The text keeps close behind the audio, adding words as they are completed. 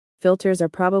filters are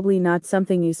probably not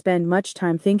something you spend much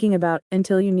time thinking about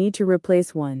until you need to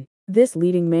replace one. This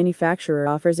leading manufacturer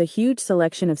offers a huge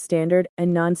selection of standard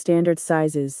and non-standard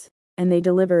sizes, and they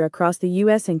deliver across the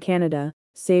US and Canada,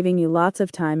 saving you lots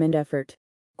of time and effort.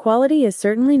 Quality is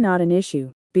certainly not an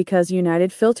issue, because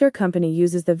United Filter Company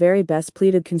uses the very best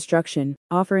pleated construction,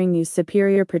 offering you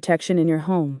superior protection in your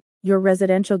home. Your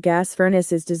residential gas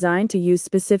furnace is designed to use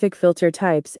specific filter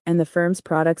types, and the firm's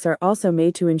products are also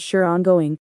made to ensure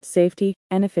ongoing safety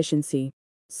and efficiency.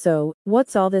 So,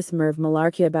 what's all this MERV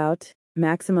malarkey about?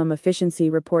 Maximum efficiency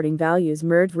reporting values.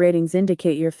 MERV ratings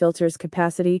indicate your filter's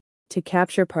capacity to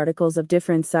capture particles of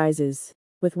different sizes,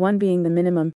 with 1 being the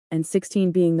minimum and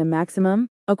 16 being the maximum.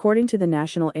 According to the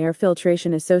National Air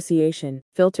Filtration Association,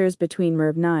 filters between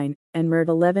MERV 9 and MERV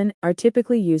 11 are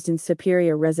typically used in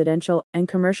superior residential and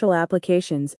commercial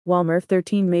applications, while MERV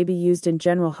 13 may be used in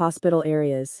general hospital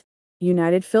areas.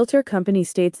 United Filter Company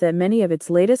states that many of its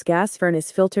latest gas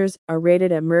furnace filters are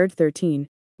rated at MERV 13,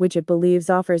 which it believes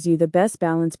offers you the best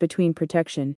balance between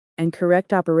protection and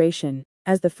correct operation.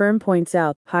 As the firm points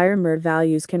out, higher MERV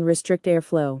values can restrict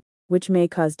airflow, which may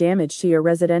cause damage to your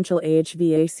residential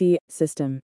HVAC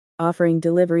system. Offering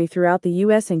delivery throughout the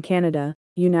US and Canada,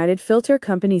 United Filter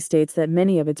Company states that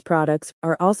many of its products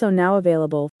are also now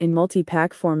available in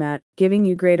multi-pack format, giving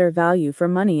you greater value for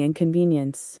money and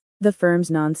convenience. The firm's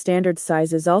non-standard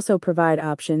sizes also provide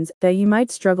options that you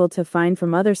might struggle to find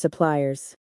from other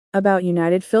suppliers. About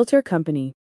United Filter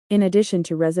Company. In addition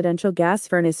to residential gas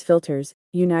furnace filters,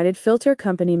 United Filter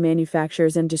Company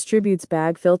manufactures and distributes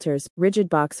bag filters, rigid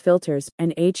box filters,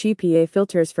 and HEPA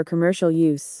filters for commercial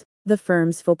use. The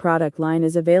firm's full product line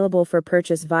is available for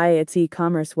purchase via its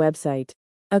e-commerce website.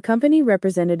 A company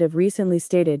representative recently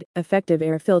stated, "Effective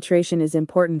air filtration is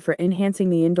important for enhancing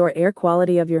the indoor air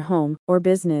quality of your home or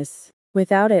business.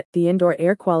 Without it, the indoor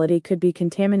air quality could be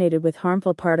contaminated with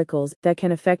harmful particles that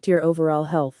can affect your overall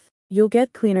health. You'll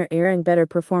get cleaner air and better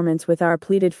performance with our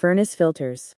pleated furnace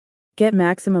filters. Get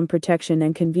maximum protection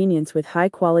and convenience with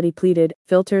high-quality pleated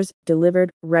filters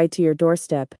delivered right to your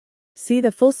doorstep." See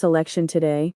the full selection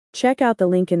today. Check out the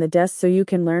link in the desk so you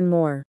can learn more.